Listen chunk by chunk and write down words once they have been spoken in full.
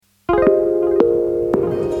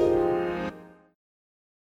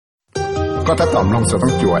ก็ถ้าตอมลงจะต้อ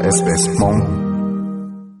งจั่ว SBS มง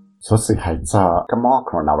số sự hại cho cái mỏ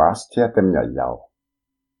coronavirus thì tem nhỏ dầu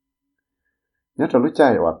nhớ cho lúc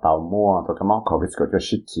chạy ở tàu mua tôi cái mỏ covid có cho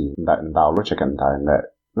ship chỉ đại tàu lúc chạy gần đại này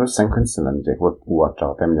lúc sáng khuyến sinh lần chạy vượt qua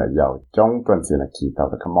cho tem nhỏ dầu trong tuần gì là kỳ tàu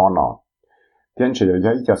cái mỏ nó tiền chỉ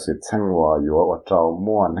có cho sự thanh hòa ở tàu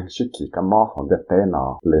mua năng ship chỉ cái mỏ không được tên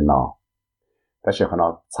nó lên nóแต่เชื่อเขา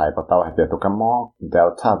ใช้ประตูให้เดี๋ยวตัวกมอ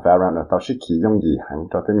Delta variant ตัวชิคียงยี่หัง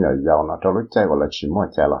ตัวเต็มใหญ่ยาวนะตัวรู้ใจว่าเราชิมว่า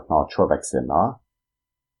ใจละนอชัวร์วัคซีนเนาะ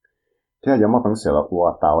ที่ยังไม่เป็นเสียละวัว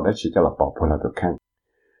เตาได้ชี้จะละปอกพูดละตัวแข็ง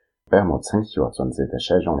ไปหมดทั้งชัวร์จนสิแต่ใ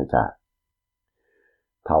ช้ตรงนี้จ้ะ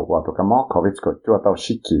ถ้าว่าตัวกมอโควิดก็จัวตัว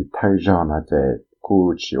ชิคีเท่าจอนะเจกู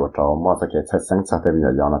ชิวตัวมอจะเกิดใช้สังสารเต็มใหญ่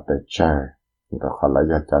ยาวนะไปเจอแต่คนละอ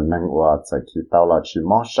ยากจะนั่งว่าจะขี่เตาละชิ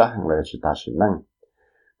มอช่างเลยชิตาชินั่ง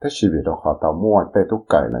ถ้าชีวิตเราขอต่อมั่วไปทุก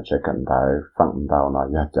เกิดนะจะกันได้ฟังดาวนะ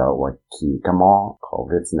อยากจะว่าขี่กมอโค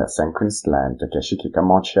วิดเนี่ยเซนควินส์แลนด์จะเกิดชิขี่ก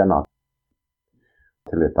มอเชียนะ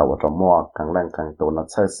ที่เหลือตัวเรามั่วครั้งแรกครั้งตัวนะ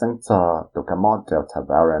ใช้เส้นจอตัวกมอเดลต้า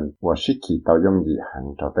variant ว่าชิขี่ตัวยงยี่หัง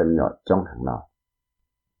จะเต็มหยดจ้องหังนะ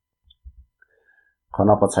เขา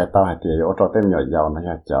นับใช้ตัวให้เดียวจะเต็มหยดยาวนะอ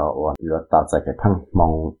ยากจะว่าอยู่ตาใจแค่พังมอ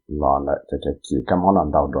งหลอนเลยจะเกิดขี่กมอน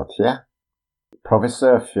ดาวดวงเทีย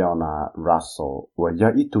Professor Fiona Russell 我要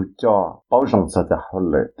一度叫包容这的后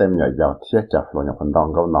来对面要贴着罗永混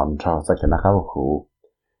当个南朝在给那个湖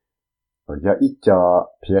我要一叫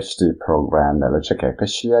PhD program 的这个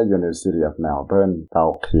西亚 University of Melbourne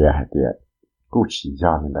到贴还的故事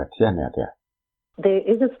要你的贴那的 There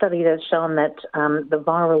is a study that's shown that the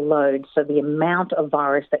viral load, so the amount of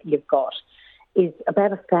virus that you've got, is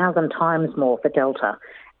about 1,000 times more for Delta.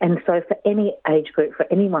 And so for any age group, for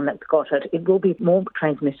anyone that's got it, it will be more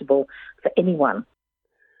transmissible for anyone.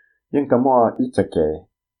 Nhưng tao mua ít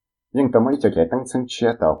cái tăng sinh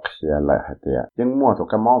chia tao kia lại hạt địa. Nhưng mua tụ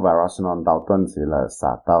cái mỏ virus nó đào tuần gì là xả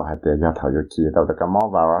tao hạt địa do thầu kỳ tao tụ cái mỏ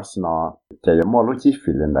virus nó chỉ mua lúc chi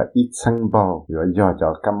phí lên là ít chân bao rồi do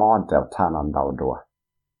cho cái mỏ Delta nó đào đùa.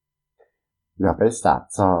 Giờ bây xả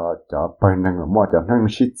cho bên năng mua cho năng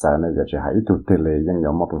shit giờ này giờ chỉ hay tụ tiền lệ nhưng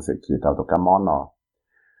giờ mua bằng sự kỳ tao tụ cái mỏ nó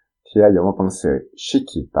thì giờ mua bằng sự shit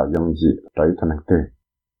kỳ tao dùng gì tới thằng năng tư.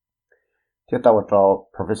 Thì tao cho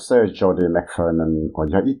Professor Jodie McFernan ở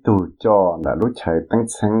giờ ít tu cho là lúc chạy tăng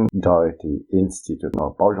sinh Doherty Institute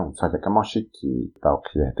nó bảo rộng cho cái món shit kỳ tao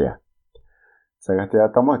kia đấy. Giờ thì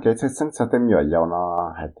tao muốn cái sinh sản thêm nhiều dầu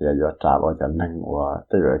nó hay thì giờ trả vào cho nên và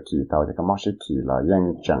tới giờ kỳ tao cái món shit kỳ là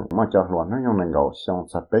yang chẳng mà cho luôn nó dùng năng gạo xong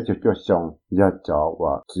sẽ bé cho xong giờ cho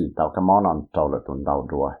và kỳ tao cái món nó trâu là tuần đầu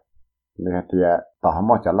rồi. Nên thì tao không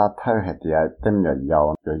muốn cho là thay hay thì thêm nhiều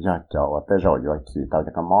dầu rồi giờ cho và tới rồi kỳ tao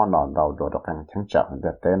cái món nó đầu rồi đó càng chẳng chậm để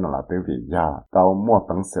tên nó là bởi vì giờ tao mua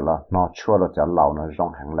bằng sự là nó chua là cho lâu nó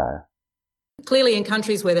rong hàng lại. Clearly, in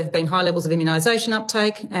countries where there have been high levels of immunisation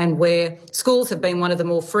uptake and where schools have been one of the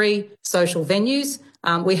more free social venues,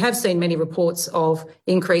 we have seen many reports of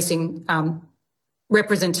increasing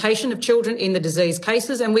representation of children in the disease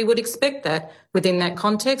cases, and we would expect that within that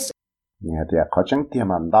context. Nhà thì có chứng tiêm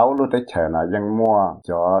mà đau lúc tới chờ là dân mua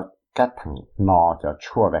cho các thằng nọ cho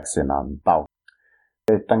chua vaccine là đau.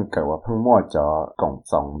 Để tăng cường và phân mua cho cộng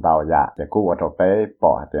đồng đào dạ để cứu vớt bé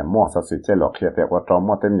bỏ để mua sau sự chế lược để vớt cho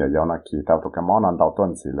mua thêm nhiều nó kỳ tàu tụ cái món ăn đào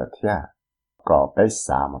tuần gì là thế có bé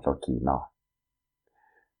xả mà cho kỳ nó.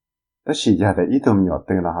 Tất nhiên giờ để ít nhiều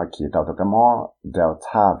từ nó họ kỳ tàu tụ cái món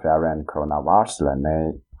Delta variant coronavirus là này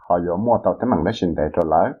họ có mua tàu tới bằng vaccine để cho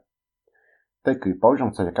lấy. Tại cứ bảo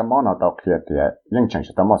rằng sẽ cái món nào tàu kia thì nhưng chẳng sẽ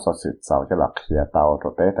tao mua sau sự giàu cho là kia tàu cho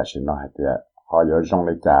bé tại sao nó hay thì họ có dùng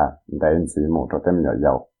để trả để gì một cho thêm nhiều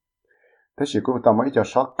dầu. Thế thì cũng tao mới cho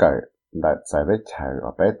sót cỡ để giải quyết chờ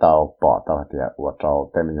ở bé tàu bỏ tàu thì ở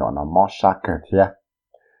trâu thêm nhiều nó mót sát cỡ thiệt.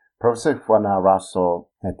 Professor Fiona Russell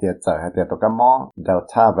hay thì giờ hay thì tao cái món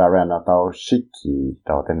Delta variant nó tao shit kỳ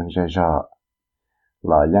tao tên nó giờ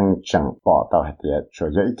là yang chẳng bỏ tàu hay thì cho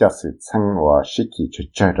ít cho sự thanh và shit kỳ cho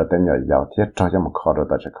chơi cho thêm nhiều dầu thiệt cho một khó rồi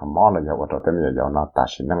tao chỉ có món là dầu cho thêm nhiều dầu nó ta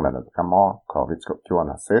chỉ năng là cái món COVID cũng chưa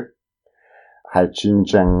là sức. Hay chính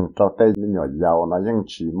tranh cho tay nhỏ giàu nó vẫn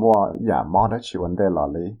chỉ mua giả mò đó chỉ vấn đề là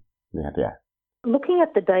lý nè đi. Looking at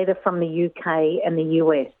the data from the UK and the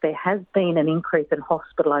US, there has been an increase in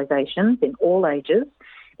hospitalisations in all ages,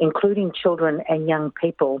 including children and young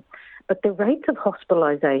people. But the rates of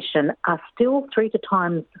hospitalisation are still 3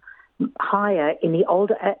 times higher in the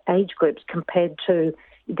older age groups compared to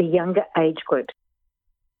the younger age groups.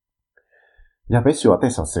 Giờ bây giờ tới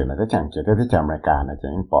số sự này cái chẳng chỉ tới America này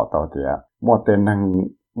chẳng bỏ tàu thì mua tên năng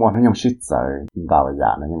mua nó dùng shit rồi đào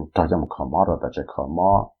giả này nhưng cho một khó mò rồi tại chỉ khó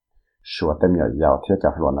mò sửa tên nhiều giàu thiết cho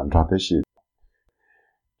luôn là cho tới shit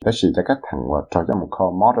đó là cho các thằng và cho một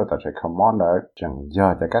kho mót rồi cho kho mót nữa chẳng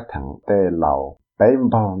do cho các thằng tê lầu bém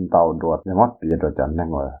bom tàu đuột nhưng mót bịa rồi cho nên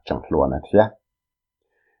ngồi chẳng luôn này thế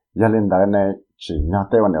giờ lên đó này chỉ nhớ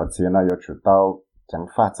tớiวันเดียวเสียนะ有主到chẳng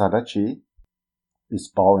phát ra đó chỉ is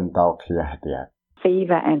born tàu kia hết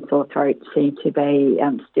Fever and sore throat seem to be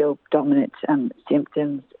still dominant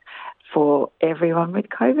symptoms for everyone with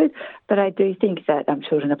COVID, but I do think that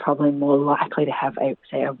children are probably more likely to have a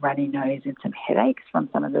runny nose and some headaches from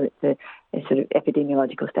some of the sort of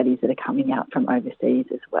epidemiological studies that are coming out from overseas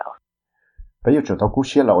as well. Bây giờ chúng ta cũng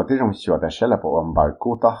sẽ là ở trong sửa để sẽ là bộ âm bài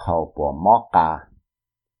cũng ta hậu bộ mỏ cả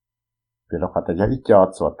vì nó có thể do ít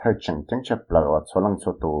cho số thay chẳng chẳng chấp lời ở số lần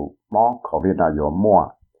số tụ mỏ COVID là do mua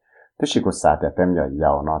thế chỉ có xã để tem giờ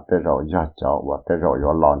giàu nó tới rồi do cho và tới rồi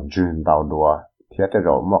do lòn duyên đào đùa thế tới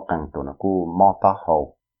rồi một căn tụ nó cũng mỏ ta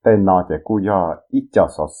hậu tên nó chỉ cũng do ít cho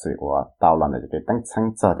số sự và tàu là này cái tăng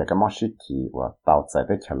sáng cho cái mỏ sĩ kỳ và tàu chạy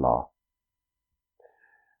tới chờ lo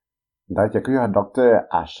đại chỉ có Dr.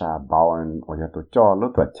 Asha Bowen và tụi cho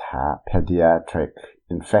lúc tuổi trẻ Pediatric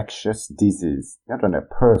Infectious Disease nhất là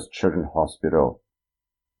Perth Children's Hospital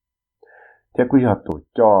thế quý họ tụi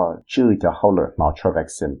cho chưa cho hậu lực nó cho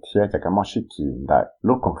vaccine thế cho cái món sĩ kỳ đại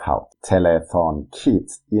lúc còn học Telethon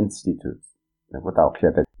Kids Institute nếu có tàu kia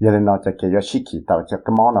thì giờ nó cho cái sĩ kỳ tàu cho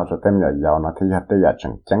cái món nào cho tem nhỏ giàu nó thì giờ tới giờ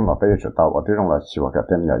chẳng chẳng mà bây giờ tàu ở trong là chịu cái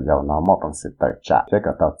tem nhỏ giàu nó mất bằng sự tự trả thế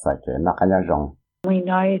cái tàu sai cái nó cái nhà rong. We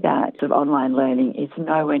know that sort of online learning is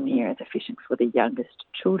nowhere near as efficient for the youngest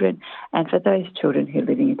children, and for those children who are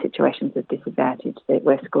living in situations of disadvantage,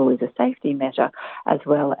 where school is a safety measure, as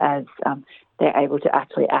well as they're able to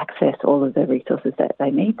actually access all of the resources that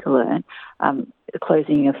they need to learn, the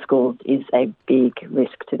closing of schools is a big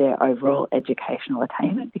risk to their overall educational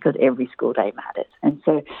attainment because every school day matters. And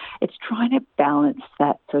so it's trying to balance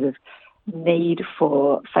that sort of need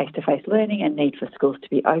for face-to-face learning and need for schools to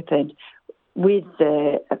be opened with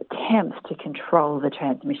the attempts to control the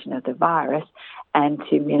transmission of the virus and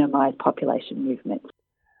to minimize population movements.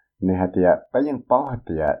 Nè hạt tiệt, bây giờ bảo hạt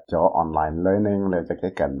tiệt cho online learning là cho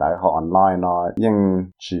cái cảnh đại họ online nó nhưng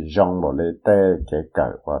chỉ dùng một lấy tê cái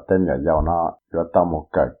cỡ và tên nhỏ giàu nó rồi tao một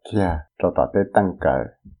cỡ kia cho tao tê tăng cỡ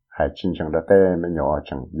hay chính trong đó tê mới nhỏ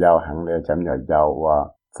chẳng giàu hàng lệ chấm nhỏ giàu và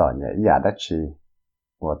giỏi nhảy giả đất chi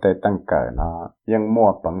và tê tăng cỡ nó nhưng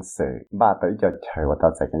mua bằng sự ba tới giờ trời và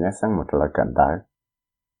tao sẽ cái nhớ sáng một lần cảnh đại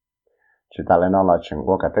chỉ ta lên nó là chuyện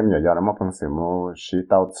qua cả tên nhỏ giàu nó mất bằng sự mua sĩ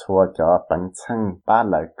tao xua cho bằng chân ba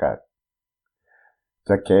lại cỡ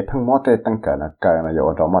cho kế phăng mót tê tăng cỡ nó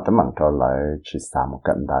dụ cho mót tấm bằng cho lại chỉ xả một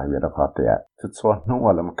cảnh đại vì đó khó tiệt chút xua nó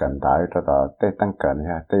qua là một cảnh đại cho ta tê tăng cỡ này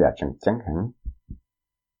tê giả chẳng chẳng hẳn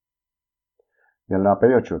giờ là bây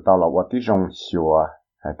giờ chủ tao là qua tí rong xua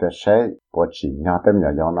hay thế sẽ bộ chỉ nhà tên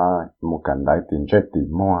nhỏ giàu nó một cảnh đại tiền chơi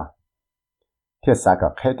tiền mua thế sao cả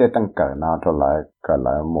khi tê tăng cỡ nó cho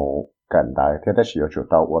lại một cảnh đại thế thế chỉ chủ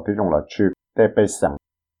tàu của tí rong là chụp tê bê sang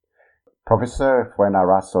Professor Fuena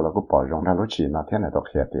Raso là cũng bỏ rong ra lúc chỉ nó thế này đó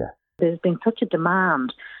kia tiệt. There's been such a demand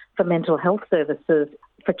for mental health services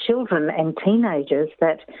for children and teenagers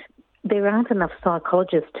that there aren't enough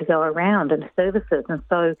psychologists to go around and services, and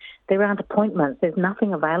so there aren't appointments. There's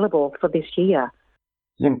nothing available for this year.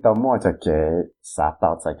 Nhưng tao mua cho cái xã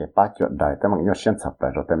tao cho cái bác chuyện đại tao mang nhiều xuyên sập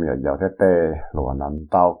lại rồi tao nhiều giàu thế tê luôn nằm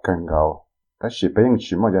tao cân gầu. Tao chỉ bây giờ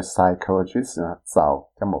chỉ mua cho psychologist giàu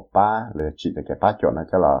cho một ba để chỉ để cái bác chuyện này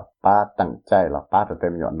cho là ba tăng chạy là ba rồi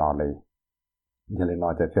tao nhiều nó đi. Giờ này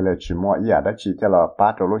nói cho thế là chỉ mua ý đó chỉ cho là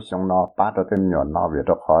ba rồi lúc xong nó ba rồi tao nhiều nó vì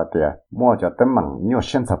đó khó thì mua cho tao mang nhiều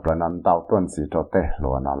xuyên sập lại nằm tao tuần gì cho tê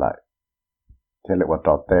luôn nó lại. Thế là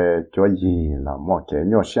trò tê cho gì là một cái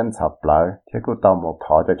nhiều xuyên sập lại thế cứ tao một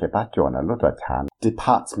thọ cho cái bác chuyện là lúc tuổi chán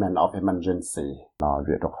Department of Emergency nó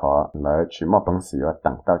việc đó khó là chỉ một bằng sự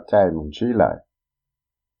tặng tao chạy mình chỉ lại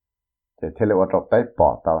thế là trò tê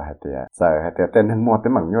bỏ tao hay thế giờ hay thế tên hình mua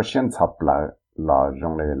tới bằng nhiều xuyên sập lại là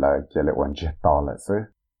dùng này là chỉ là quan trọng to là sự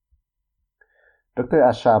Dr.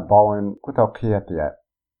 Asha Bowen của tao kia thì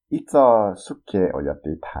ít cho suốt kế ở giờ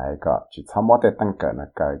tí thái cả chỉ tham mô tế tăng cỡ là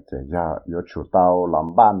cái chỉ do yếu chủ tao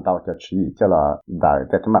làm ban tao cho chỉ cho là đại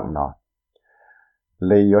tế mạng nó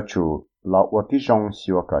lấy yếu chủ là ở tí trong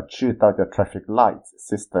xíu cả chữ tao cho traffic light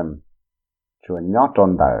system chủ nhỏ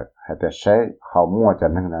tròn đại hay để sẽ hậu mua cho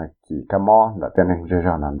nên là chỉ cái mò là tên hình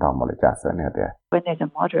ra nằm tao một cái giả sử này đấy. When there's a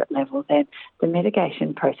moderate level, then the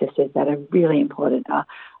mitigation processes that are really important are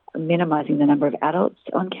minimizing the number of adults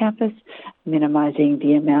on campus, minimizing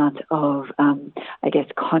the amount of,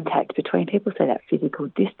 contact between people, so that physical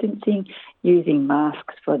distancing, using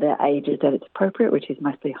masks for the ages that it's appropriate, which is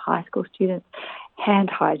mostly high school students. Hand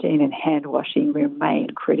hygiene and hand washing remain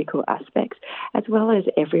critical aspects, as well as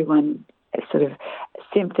everyone sort of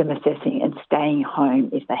symptom assessing and staying home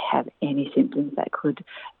if they have any symptoms that could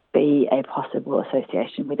be a possible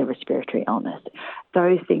association with a respiratory illness.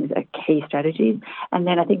 Those things are key strategies. And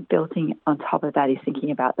then I think building on top of that is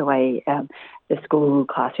thinking about the way the school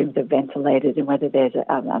classrooms are ventilated and whether there's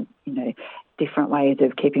different ways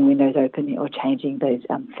of keeping windows open or changing those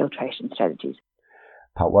filtration strategies.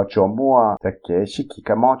 Thảo cho mua cho kế sĩ kỳ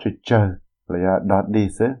cái món chơi chơi là đó đi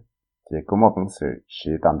xứ chỉ có một bằng sự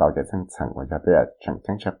sĩ tạm đạo cho chân chân và cho bé chân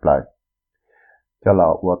chân chấp lời cho là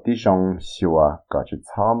我弟兄喜欢搞去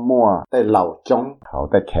草木在老中好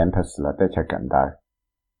在 campus 了在这干的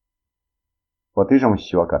我弟兄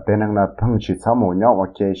喜欢搞在那个碰去草木鸟我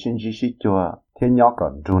给星期是做天鸟搞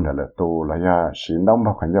住的了多了呀是那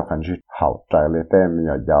么很要很去好在了在没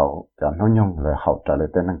有要讲弄用了好在了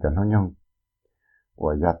在那讲弄用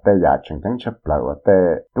我要在呀真正chấp lại我在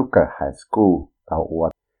读个 high school 到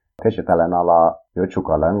我thế thì ta lại nói là nếu chủ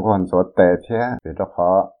có lần quan số tệ thế thì đó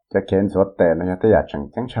họ cho kiến số tệ nó sẽ là chân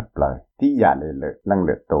chân chấp lại tí giả lệ lực năng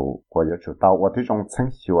lực tụ của yếu chủ tàu và thứ trong chân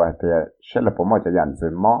siêu thì sẽ là bộ môn cho dàn dư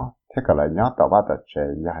mò thế còn lại nhớ tàu bắt được chế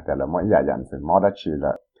ya thì là mỗi giả dàn dư mò đó chỉ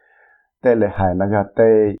là tệ lệ hài nó sẽ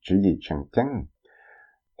tệ chỉ gì chân chân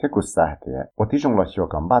thế cũng sai thì và thứ trong là siêu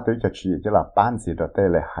cầm ba tới cho chỉ cho là ban gì đó tệ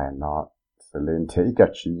lệ hài nó lên thế cái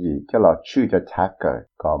chỉ cho là chưa cho chắc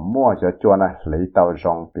có mua cho nó lấy tàu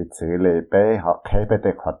rong bị xử lý bé họ khai bé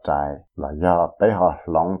để họ trái là do bé họ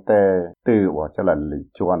lòng tê từ và cho là lấy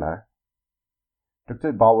cho nó thực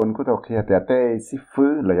tế bảo vấn của tôi khi để tê sĩ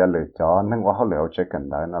phứ là do lựa cho nên qua họ lựa cho cần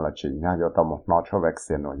đó là chỉ nhau do tao một natural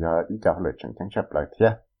vaccine và do ý cho họ lựa chọn chấp lại thế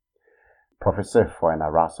Professor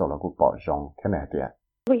Fiona Russell là cũng bảo rong thế này thế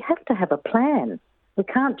We have to have a plan. We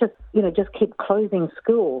can't just keep closing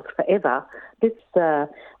schools forever. This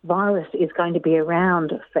virus is going to be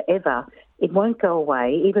around forever. It won't go away,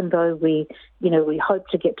 even though we hope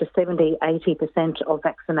to get to 70-80% of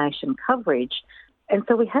vaccination coverage. And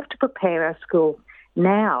so we have to prepare our schools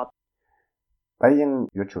now. Bây giờ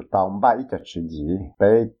yêu chủ tàu ba ít chỉ gì,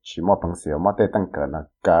 bây chỉ một bằng xíu mà để tăng cỡ là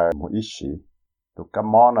cả một ít xí. Tụ cái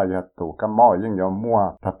mỏ này giờ tụ cái mỏ nhưng giờ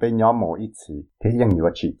mua, ta bây nhỏ một ít xí, thế nhưng giờ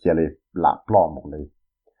chỉ chỉ là lạp lo một lý.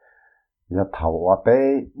 Giờ thầu ở bây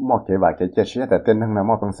mua cái vài cái chế sĩ để tên năng là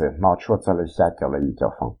mua bằng xíu, nó chua cho lấy xa cho lấy cho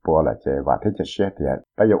phòng bùa là chế và thế chế sĩ thì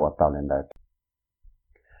bây giờ ở tàu lên đây.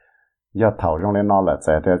 Giờ thầu trong lên nó là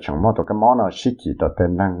chế để chẳng mua tụ cái mỏ nó xí chỉ cho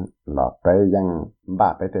tên năng là bây giờ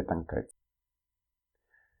ba bây để tăng cỡ.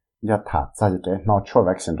 Giờ thả ra cái nó chua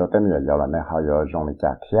vaccine cho tên giờ là này họ giờ dùng để trả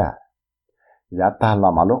thiệt. Giờ ta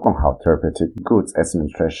làm mà lúc còn học Therapeutic Goods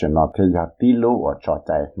Administration nó thì giờ tí lũ ở cho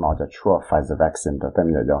chạy nóจะchua Pfizer vaccine cho tên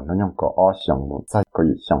giờ nó nhung có ở xong một sai có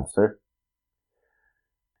gì xong sự.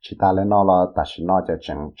 Chỉ ta lên nó là ta chỉ nóจะ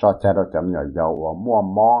chừng cho chạy đó chấm giờ ở mua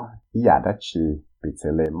mò giờ đã chỉ bị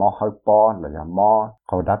xử lý mò hơi bỏ là giờ mòเ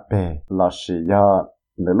ขาđã bề là chỉ giờ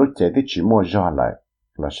nếu lúc chạy thì chỉ mua giờ lại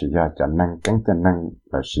là chỉ giờ cho năng cánh cho năng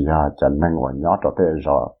là chỉ giờ cho năng của nhỏ cho tới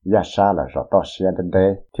rồi giá xa là rồi to xe đến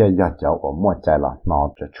đây thì giờ cho ở mua chạy là nó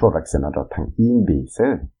cho chua vaccine nó thành yên bị sự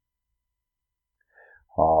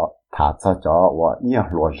họ thả cho và nhiều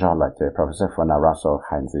loại ra là cái Professor Fiona Russell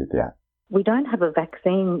hay gì đấy. We don't have a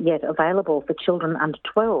vaccine yet available for children under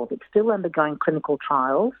 12. It's still undergoing clinical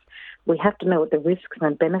trials. We have to know what the risks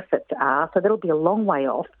and benefits are, so that'll be a long way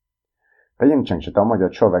off. Bây giờ chẳng chỉ tao mà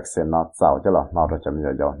cho vaccine nó tạo cho là nó được chấm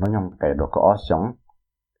giờ nó nhung cái đồ có sống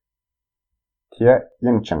thì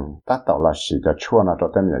nhưng chẳng ta tạo là chỉ cho chua nó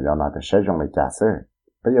cho tên giờ nó thì sẽ dùng để trả sự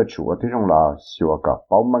bây giờ chủ thì dùng là sửa cả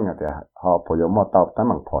bảo mật thì họ phổ biến một tạo tấm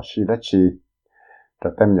bằng phổ sĩ đó chi cho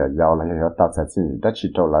tên giờ là giờ tạo ra gì đó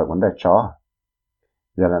chỉ cho lại vấn đề cho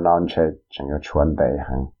giờ là nó chẳng có chuẩn đề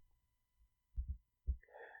hàng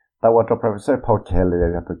taoว่า Professor Paul Kelly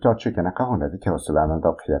呀都叫去跟他讲话的条是来那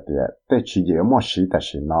到开的对其也没事但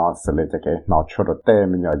是呢是来这个拿出了对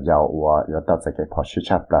面要我要到这个跑去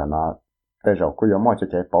差不了呢对着个有么这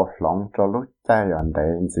个保long着路在人的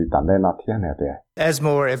是等待那天的 As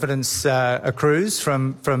more evidence accrues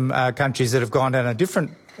from countries that have gone down a different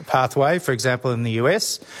pathway, for example in the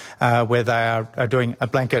US, where they are doing a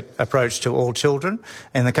blanket approach to all children.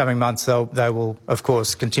 In the coming months, they will, of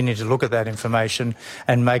course, continue to look at that information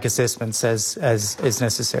and make assessments as is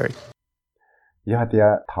necessary. Giờ thì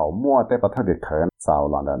thảo mua tới bắt đầu được khởi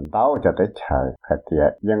sau lần đầu cho tới trời hay thì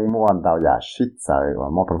nhưng mua đầu giờ shit trời và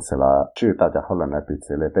mua bằng sự là chưa tao cho họ lần này bị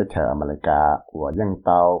xử lý tới trời America và nhưng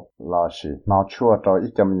tao là sự nó chua cho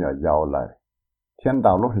ít trăm nhiều giàu lại thiên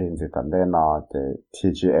đạo lúc liền gì tận đây nó cái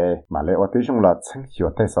TGA mà lẽ ở tí trong là chẳng hiểu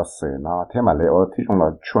tới sao sự nó thế mà lẽ ở tí trong là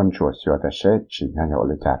chuyên chùa hiểu tới sẽ chỉ nhau nhiều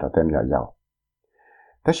lấy trả cho thêm nhiều giàu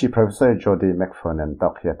แต่ชี Professor Jodie McFernan ตอ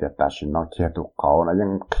กเขียนแต่ชินอเขียนตุกเขานะยัง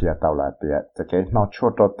เขียนตาวละเดียจะเกี่ยนอชั่ว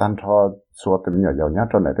ตัวตันทอส่วนตัวมีอยู่เนี่ย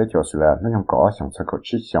ตัวไหนได้จบสุดแล้วนั่นยังก่อสงสัยเขา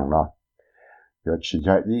ชี้ช่องเนาะ有只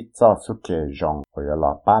要一早出给用，或者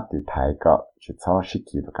老爸的抬高，去操实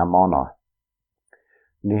际的干嘛呢？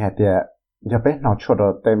你还得要被拿出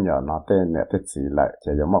到对面拿对那的资料，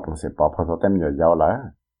就有么东西包括到对面要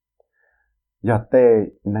了。要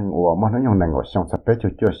对能我么能用能我想出被就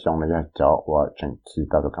想了要叫我整体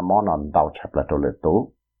到干嘛呢？到差不多了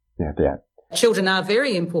都，你还得。Children are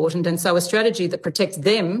very important, and so a strategy that protects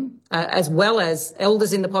them, as well as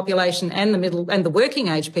elders in the population and the middle and the working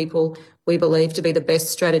age people, we believe to be the best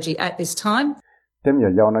strategy at this time. Tem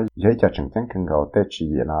nhiều dâu nó dễ cho chừng chắn cần gầu tê chỉ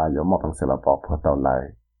là có một phần sự là bỏ phô tàu lại,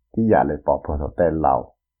 tí giả lại bỏ phô tàu tê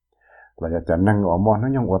lào. Là giờ cho nâng ở mô nó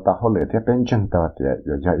nhung ở tàu hô lửa theo bên chân tàu thì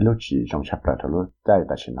giờ lúc chỉ trong chạp lại lúc chạy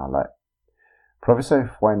ta chỉ nói lại. Professor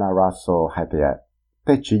Fiona Russell hay thì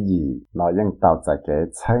tê chỉ nóยังtạo ra cái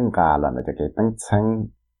chân gà là nó cái tăng chân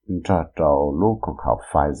cho trâu lúc còn học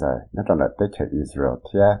Pfizer, nó cho là tê chỉ Israel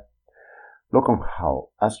thì lúc còn học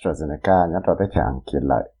AstraZeneca, nó cho tê chỉ Anh Quốc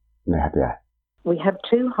lại. Này hay thì We have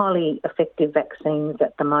two highly effective vaccines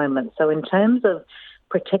at the moment. So in terms of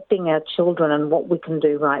protecting our children and what we can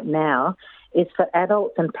do right now is for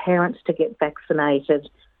adults and parents to get vaccinated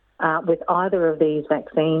with either of these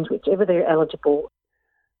vaccines, whichever they're eligible.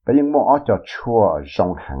 Bây giờ mua cho chua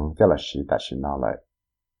rong hàng cho là sĩ ta sĩ nào lại.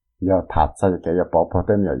 Giờ thật ra cái giờ bỏ bỏ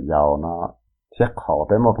tên giờ giàu nó thiết khẩu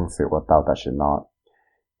tới một phần sự của tàu ta sĩ nó.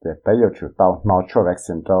 Để bây giờ chủ tàu nó chua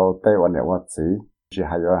vaccine cho tớiวันnàyวันgì. Chỉ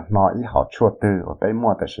hay là nó ý họ chua tư ở bên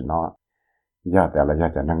mua tại sao nó giờ để là giờ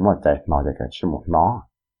cho năng mua chạy nó để cái chữ một nó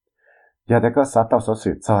giờ để có sát tàu số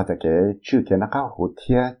sự cho cái chữ cái nó có hữu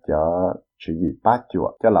thiết cho chữ gì ba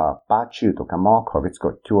chùa cho là ba chữ tụ cái mỏ covid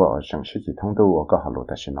của chùa ở trong sự chỉ thông tu có hậu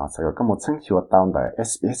tại sao nó sẽ có một chương chùa tàu tại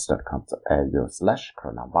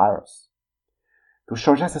sbs.com.au/coronavirus tu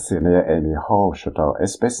số ra sự này Amy Hall số tàu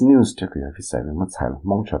SBS News cho cái phía sau mình sẽ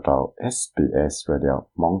mong cho tàu SBS Radio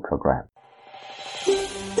mong program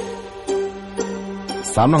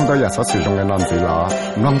三弄到日所使用嘅軟件啦，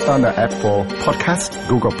弄到嘅 Apple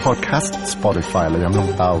Podcast、Google Podcast、Spotify 嚟飲弄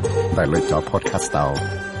到，嚟嚟咗 Podcast 到。